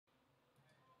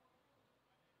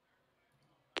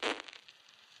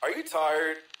Are you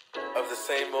tired of the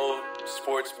same old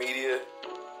sports media?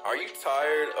 Are you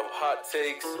tired of hot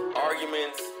takes,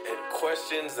 arguments, and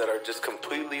questions that are just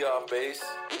completely off base?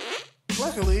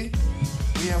 Luckily,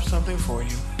 we have something for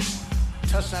you.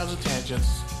 Touchdowns and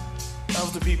tangents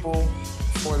of the people,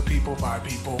 for the people, by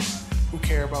people who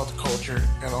care about the culture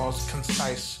and all its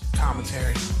concise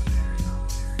commentary.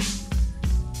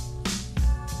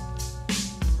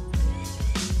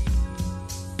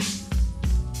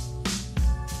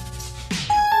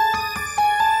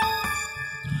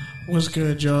 What's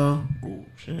good, y'all? Oh,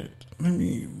 shit.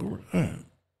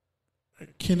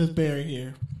 Kenneth Berry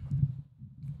here.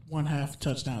 One half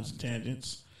touchdowns and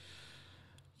tangents.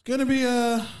 It's going to be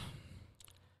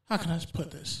how can I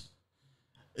put this?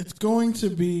 It's going to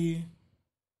be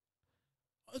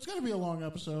a long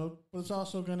episode, but it's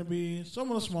also going to be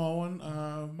somewhat a small one.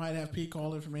 Might have Pete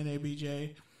calling from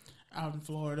NABJ out in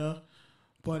Florida.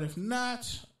 But if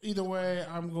not, either way,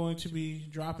 I'm going to be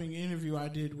dropping an interview I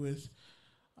did with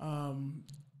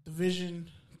Division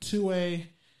 2A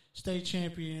state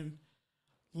champion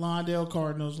Lawndale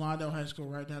Cardinals, Lawndale High School,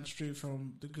 right down the street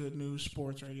from the Good News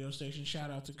Sports radio station. Shout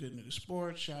out to Good News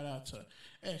Sports. Shout out to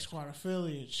X-Squad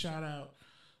affiliates. Shout out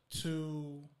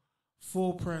to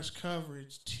Full Press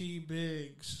Coverage,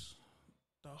 T-Biggs,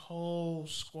 the whole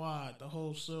squad, the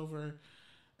whole silver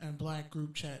and black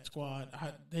group chat squad.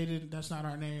 That's not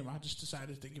our name. I just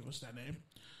decided to give us that name.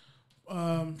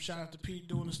 Shout out to Pete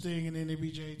doing his thing in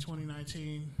NABJ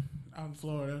 2019 out in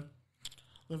Florida.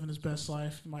 Living his best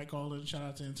life. Mike Alden, shout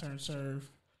out to Intern Serve.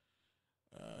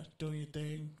 Doing your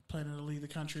thing. Planning to lead the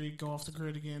country. Go off the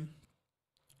grid again.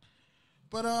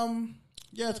 But,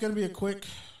 yeah, it's going to be I'm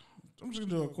just going to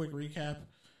do a quick recap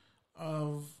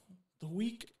of the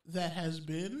week that has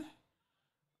been.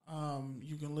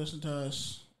 You can listen to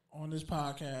us on this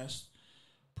podcast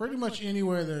pretty much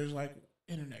anywhere there's like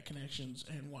internet connections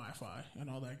and Wi-Fi and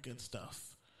all that good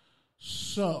stuff.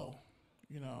 So,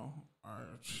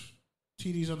 our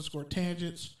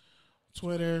TDs_tangents,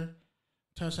 Twitter,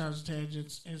 Touchdowns and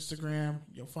Tangents, Instagram,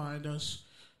 you'll find us.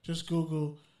 Just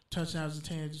Google Touchdowns and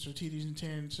Tangents or TDs and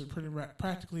Tangents or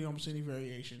practically almost any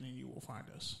variation and you will find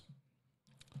us.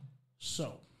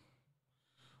 So,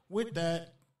 with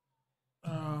that,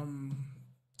 I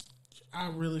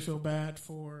really feel bad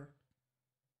for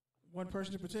one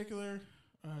person in particular.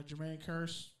 Jermaine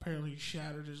Kearse apparently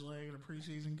shattered his leg in a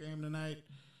preseason game tonight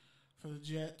for the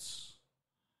Jets.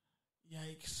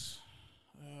 Yikes.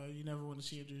 You never want to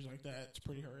see injuries like that. It's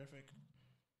pretty horrific.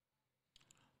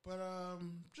 But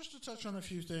just to touch on a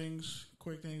few things,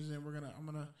 quick things, and then I'm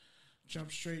gonna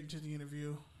jump straight into the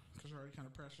interview because we're already kind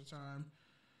of pressed for time.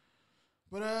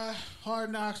 But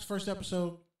Hard Knocks, first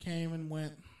episode came and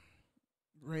went.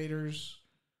 Raiders,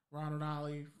 Ronald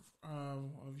Ollie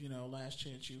of Last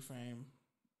Chance U fame.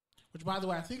 Which, by the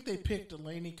way, I think they picked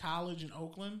Delaney College in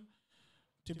Oakland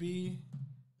to be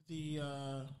the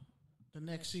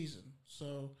next season.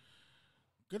 So,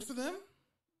 good for them.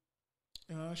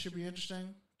 Should be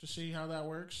interesting to see how that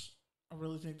works. I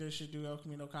really think they should do El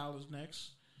Camino College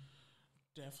next.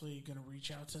 Definitely going to reach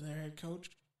out to their head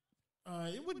coach.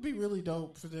 It would be really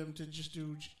dope for them to just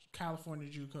do California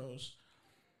JUCOs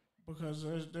because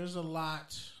there's a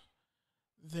lot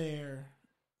there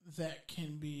that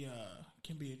can be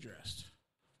addressed,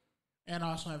 and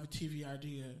also have a TV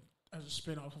idea as a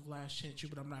spinoff of Last Chance U,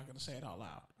 but I'm not going to say it out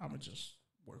loud. I'm gonna just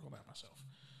work on that myself,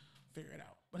 figure it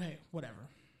out. But hey, whatever.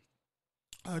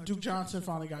 Duke Johnson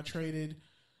finally got traded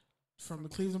from the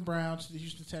Cleveland Browns to the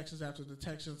Houston Texans after the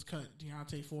Texans cut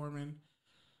Deontay Foreman.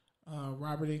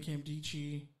 Robert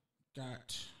Nkemdiche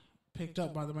got picked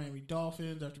up by the Miami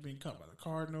Dolphins after being cut by the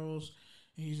Cardinals,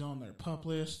 and he's on their PUP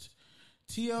list.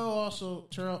 Terrell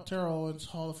Owens,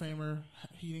 Hall of Famer,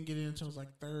 he didn't get in until his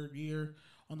third year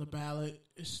on the ballot.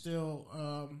 Is still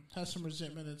has some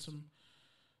resentment and some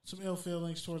ill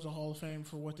feelings towards the Hall of Fame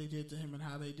for what they did to him and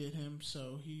how they did him.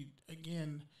 So he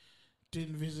again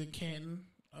didn't visit Canton,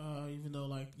 even though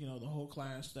the whole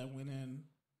class that went in,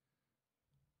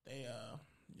 they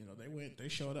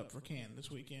showed up for Canton this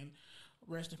weekend.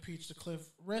 Rest in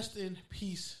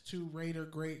peace to Raider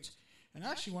great, and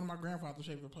actually one of my grandfather's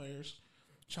favorite players.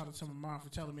 Shout out to my mom for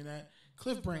telling me that.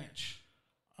 Cliff Branch,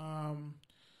 one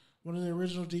of the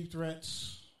original deep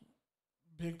threats,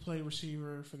 big play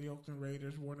receiver for the Oakland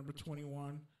Raiders, wore number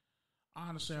 21.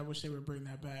 Honestly, I wish they would bring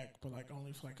that back, but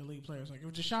only for elite players.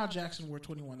 If Deshaun Jackson wore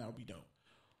 21, that would be dope.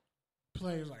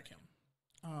 Players like him.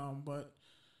 But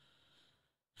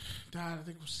died, I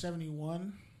think it was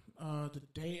 71, the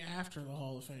day after the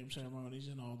Hall of Fame ceremonies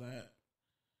and all that.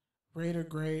 Raider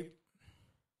great.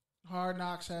 Hard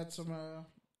Knocks had some,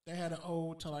 they had an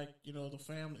ode to the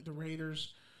family, the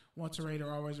Raiders once a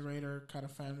Raider, always a Raider kind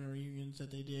of family reunions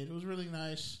that they did. It was really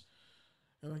nice.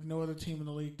 And like no other team in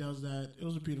the league does that. It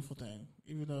was a beautiful thing,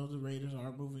 even though the Raiders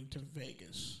are moving to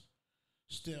Vegas.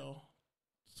 Still,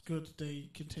 it's good that they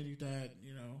continue that,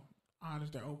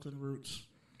 honors their Oakland roots.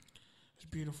 It's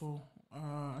beautiful.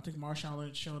 I think Marshawn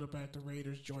Lynch showed up at the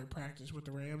Raiders joint practice with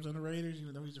the Rams and the Raiders,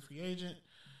 even though he's a free agent.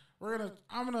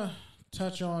 I'm gonna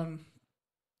touch on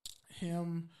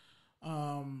him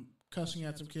cussing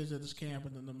at some kids at this camp,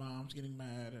 and then the moms getting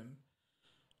mad and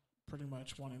pretty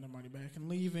much wanting their money back and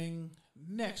leaving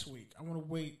next week. I want to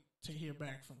wait to hear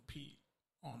back from Pete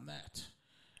on that.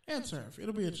 And Surf.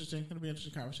 It'll be interesting. It'll be an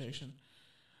interesting conversation.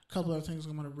 A couple other things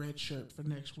I'm going to red shirt for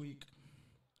next week.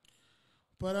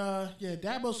 But,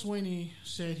 Dabo Swinney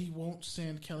said he won't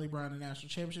send Kelly Bryant a national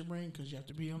championship ring because you have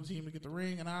to be on the team to get the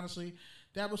ring. And honestly,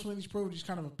 Dabo Swinney's proved he's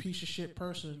kind of a piece of shit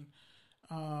person.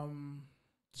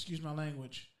 Excuse my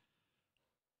language.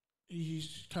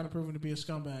 He's kind of proven to be a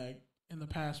scumbag in the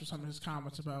past with some of his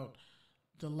comments about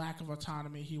the lack of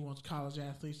autonomy he wants college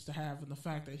athletes to have and the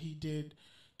fact that he did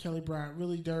Kelly Bryant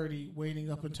really dirty waiting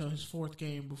up until his fourth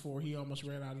game before he almost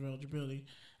ran out of eligibility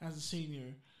as a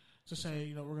senior to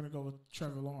say, we're going to go with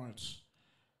Trevor Lawrence.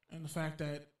 And the fact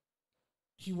that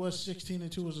he was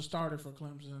 16-2 as a starter for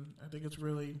Clemson, I think it's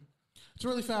really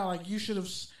foul. Like, you should have,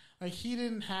 like, he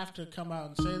didn't have to come out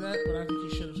and say that, but I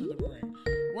think he should have said the ring.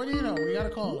 What do you know? We got a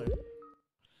caller.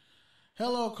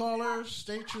 Hello, caller.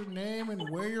 State your name and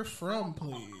where you're from,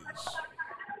 please.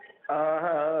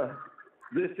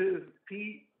 This is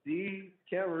Pete D.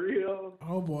 Camarillo.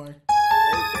 Oh, boy.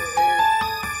 A.K.A.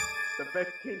 the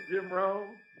Mexican Jim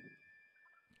Rome.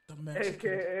 The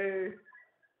Mexican. A.K.A.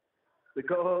 the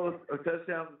co-host of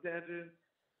Touchdowns and Tangents.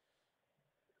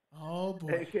 Oh, boy.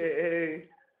 A.K.A.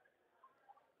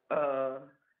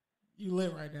 You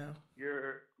lit right now.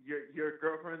 Your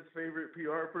girlfriend's favorite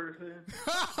PR person.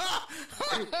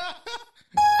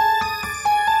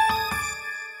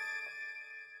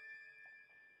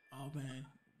 Oh, man.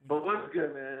 But what's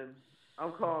good, man?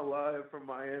 I'm calling live from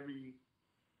Miami.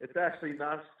 It's actually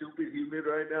not stupid humid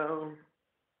right now.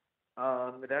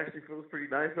 It actually feels pretty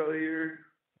nice out here.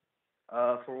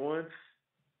 For once.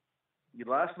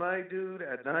 Last night, dude,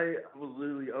 at night, I was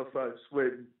literally outside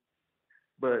sweating.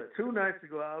 But 2 nights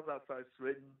ago, I was outside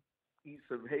sweating, eating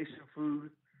some Haitian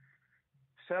food.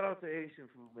 Shout out to Haitian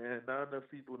food, man. Not enough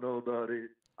people know about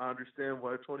it. I understand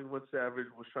why 21 Savage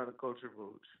was trying to culture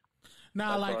votes.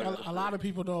 Nah, like a lot of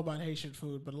people know about Haitian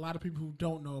food, but a lot of people who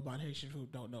don't know about Haitian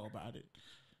food don't know about it.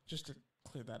 Just to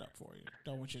clear that up for you.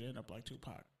 Don't want you to end up like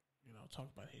Tupac, talk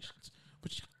about Haitians.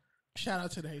 But shout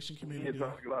out to the Haitian community. We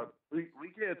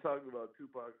can't talk about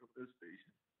Tupac on this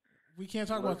station. We can't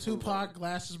talk about Tupac,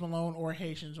 Glasses Malone, or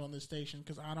Haitians on this station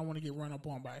because I don't want to get run up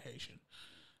on by a Haitian.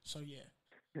 So, yeah.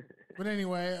 But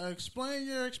anyway, explain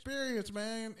your experience,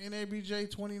 man.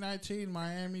 NABJ 2019,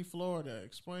 Miami, Florida.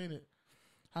 Explain it.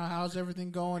 How's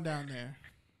everything going down there?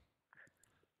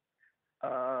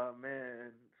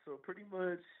 Man. So pretty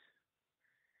much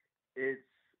it's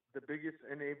the biggest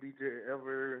NABJ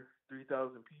ever,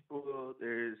 3,000 people.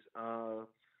 There's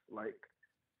like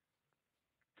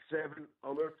 7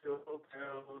 alert field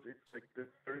hotels. It's like the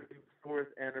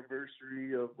 34th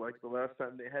anniversary of like the last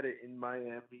time they had it in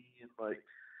Miami, and like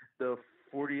the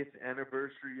 40th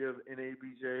anniversary of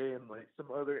NABJ, and like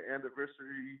some other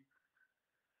anniversary.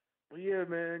 Well, yeah,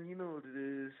 man, you know what it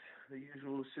is. The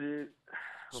usual shit.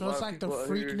 So it's like the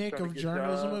Freaknik of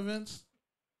journalism events?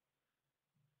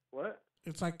 What?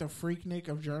 It's like the Freaknik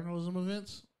of journalism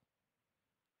events?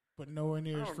 But nowhere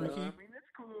near as freaky? I mean,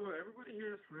 it's cool. Everybody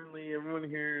here is friendly. Everyone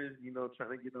here is,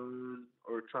 trying to get on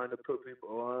or trying to put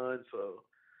people on. So,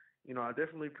 I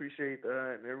definitely appreciate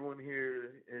that. And everyone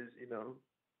here is,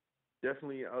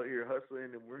 definitely out here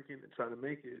hustling and working and trying to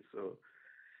make it. So,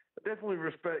 I definitely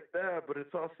respect that. But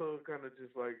it's also kind of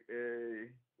just like a,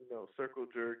 circle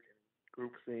jerk and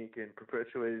groupthink and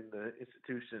perpetuating the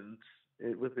institutions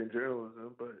within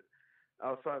journalism. But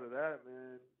outside of that,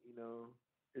 man,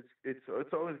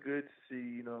 it's always good to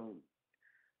see,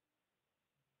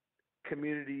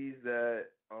 communities that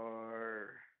are,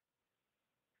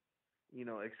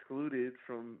 excluded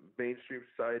from mainstream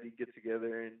society get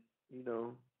together and,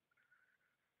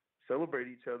 celebrate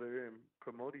each other and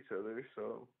promote each other.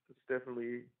 So it's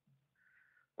definitely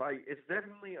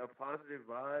a positive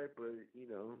vibe, but,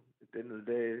 at the end of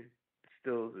the day, it's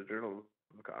still a journalism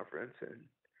conference, and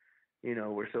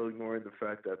we're still ignoring the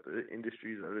fact that the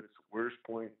industry is at its worst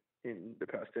point in the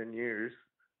past 10 years,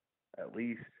 at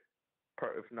least,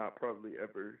 if not probably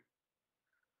ever.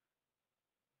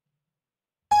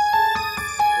 So,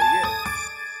 yeah.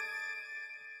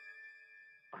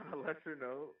 on a lesser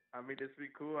note, I mean, it's been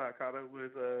cool. I caught up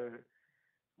with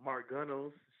Mark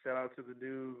Gunnels. Shout out to the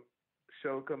new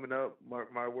show coming up,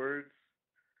 Mark My Words.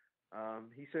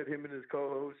 He said him and his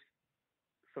co-host,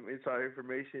 some inside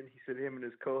information. He said him and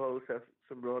his co-host have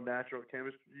some real natural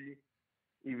chemistry,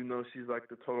 even though she's like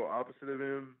the total opposite of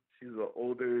him. She's an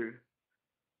older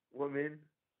woman,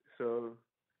 so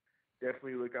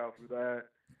definitely look out for that.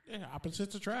 Yeah,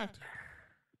 opposites attract.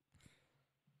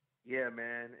 Yeah,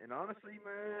 man. And honestly,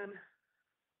 man,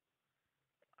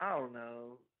 I don't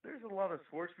know. There's a lot of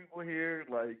sports people here,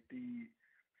 like the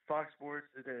Fox Sports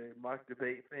did a mock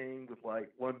debate thing with like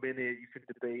 1 minute you could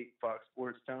debate Fox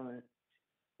Sports talent,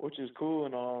 which is cool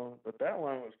and all, but that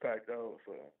one was packed out,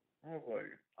 so I was like,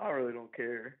 I really don't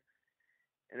care.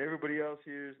 And everybody else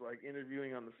here is like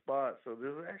interviewing on the spot, so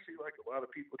there's actually like a lot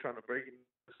of people trying to break into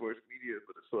sports media,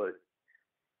 but it's like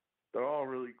they're all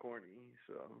really corny.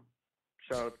 So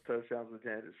shout out to Touchdowns and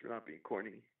Tangents for not being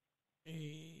corny.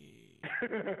 Hey.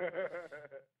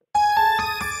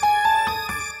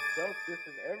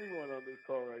 Self-dissing everyone on this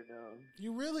call right now.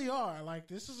 You really are. Like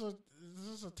this is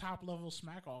a top level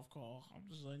smack off call. I'm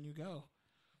just letting you go.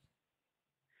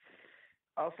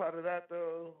 Outside of that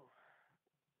though,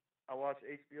 I watched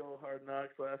HBO Hard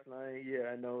Knocks last night. Yeah,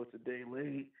 I know it's a day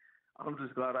late. I'm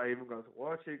just glad I even got to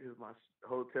watch it because my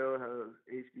hotel has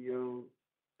HBO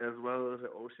as well as an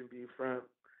Ocean View front.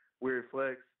 Weird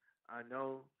flex, I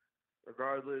know.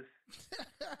 Regardless,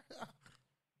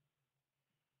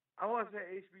 I watched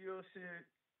that HBO shit,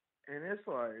 and it's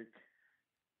like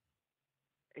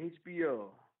HBO,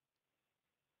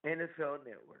 NFL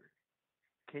Network.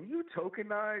 Can you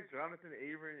tokenize Jonathan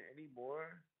Abram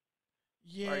anymore?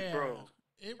 Yeah, like, bro,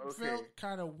 it felt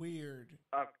kind of weird.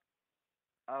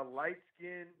 A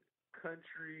light-skinned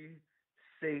country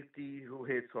safety who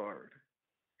hits hard.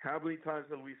 How many times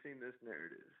have we seen this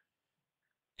narrative?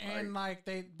 And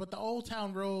but the Old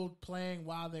Town Road playing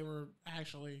while they were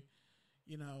actually,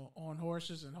 on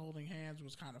horses and holding hands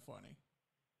was kind of funny.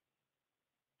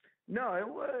 No, it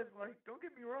was like, don't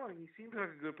get me wrong. He seems like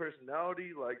a good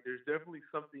personality. Like, there's definitely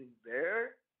something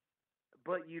there,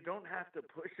 but you don't have to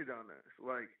push it on us.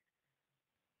 Like,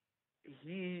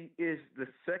 he is the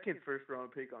second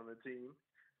first-round pick on the team.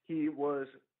 He was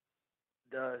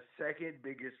the second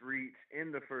biggest reach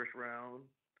in the first round.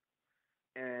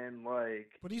 And, like...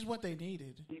 But he's what they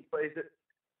needed. He plays it,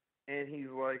 and he's,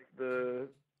 like, the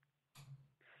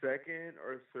second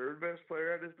or third best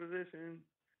player at his position.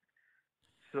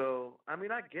 So, I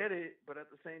mean, I get it, but at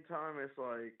the same time, it's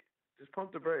like, just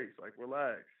pump the brakes. Like,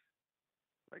 relax.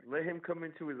 Like, let him come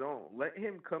into his own. Let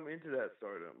him come into that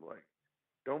stardom. Like,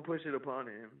 don't push it upon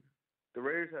him. The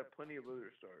Raiders have plenty of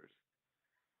other stars.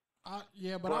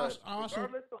 Yeah, but I also...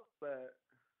 Regardless of that,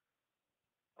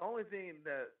 only thing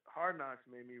that Hard Knocks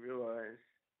made me realize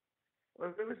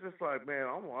was it was just like, man,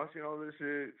 I'm watching all this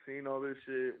shit, seeing all this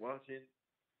shit, watching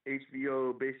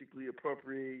HBO basically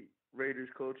appropriate Raiders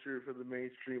culture for the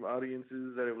mainstream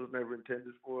audiences that it was never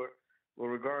intended for. Well,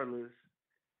 regardless,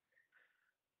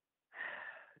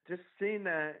 just seeing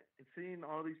that and seeing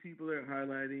all these people they're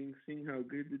highlighting, seeing how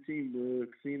good the team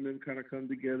looks, seeing them kind of come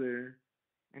together,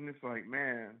 and it's like,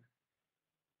 man,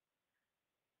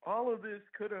 all of this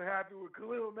could have happened with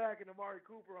Khalil Mack and Amari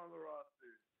Cooper on the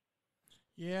roster.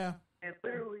 Yeah. And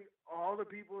literally all the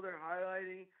people they're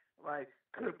highlighting, like,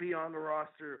 could be on the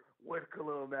roster with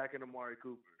Khalil Mack and Amari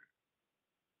Cooper.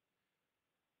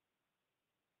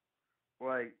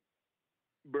 Like,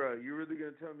 bro, you really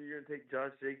going to tell me you're going to take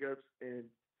Josh Jacobs and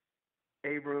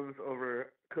Abrams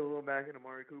over Khalil Mack and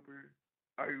Amari Cooper?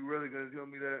 Are you really going to tell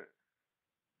me that?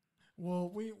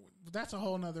 Well, that's a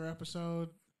whole nother episode.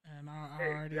 And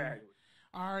I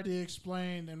already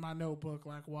explained in my notebook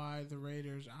like why the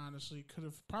Raiders honestly could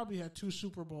have probably had 2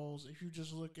 Super Bowls if you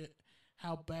just look at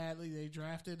how badly they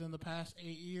drafted in the past 8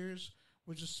 years,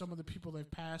 which is some of the people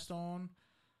they've passed on,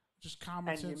 just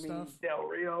common sense stuff. And you mean Del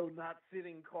Rio not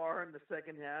sitting Carr in the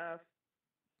second half?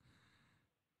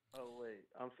 Oh wait,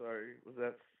 I'm sorry. Was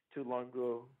that too long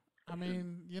ago? I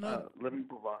mean, let me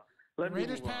move on. The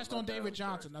Raiders passed on David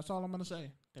Johnson. That's all I'm going to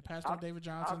say. They passed on David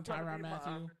Johnson, Tyrann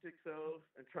Mathieu.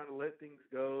 I'm trying to let things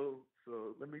go,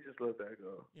 so let me just let that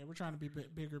go. Yeah, we're trying to be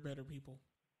bigger, better people.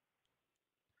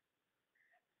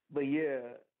 But yeah,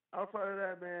 outside of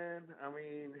that, man, I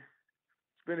mean,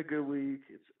 it's been a good week.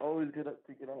 It's always good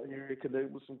to get out here and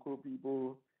connect with some cool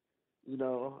people.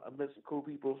 I met some cool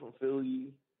people from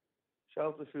Philly. Shout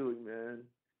out to Philly, man.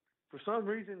 For some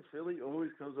reason, Philly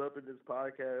always comes up in this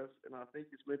podcast, and I think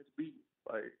it's meant to be.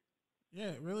 Like,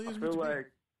 yeah, it really is. I feel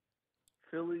like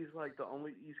Philly's like the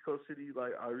only East Coast city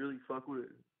like I really fuck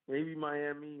with. Maybe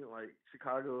Miami, like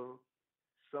Chicago,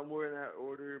 somewhere in that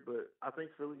order, but I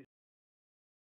think Philly's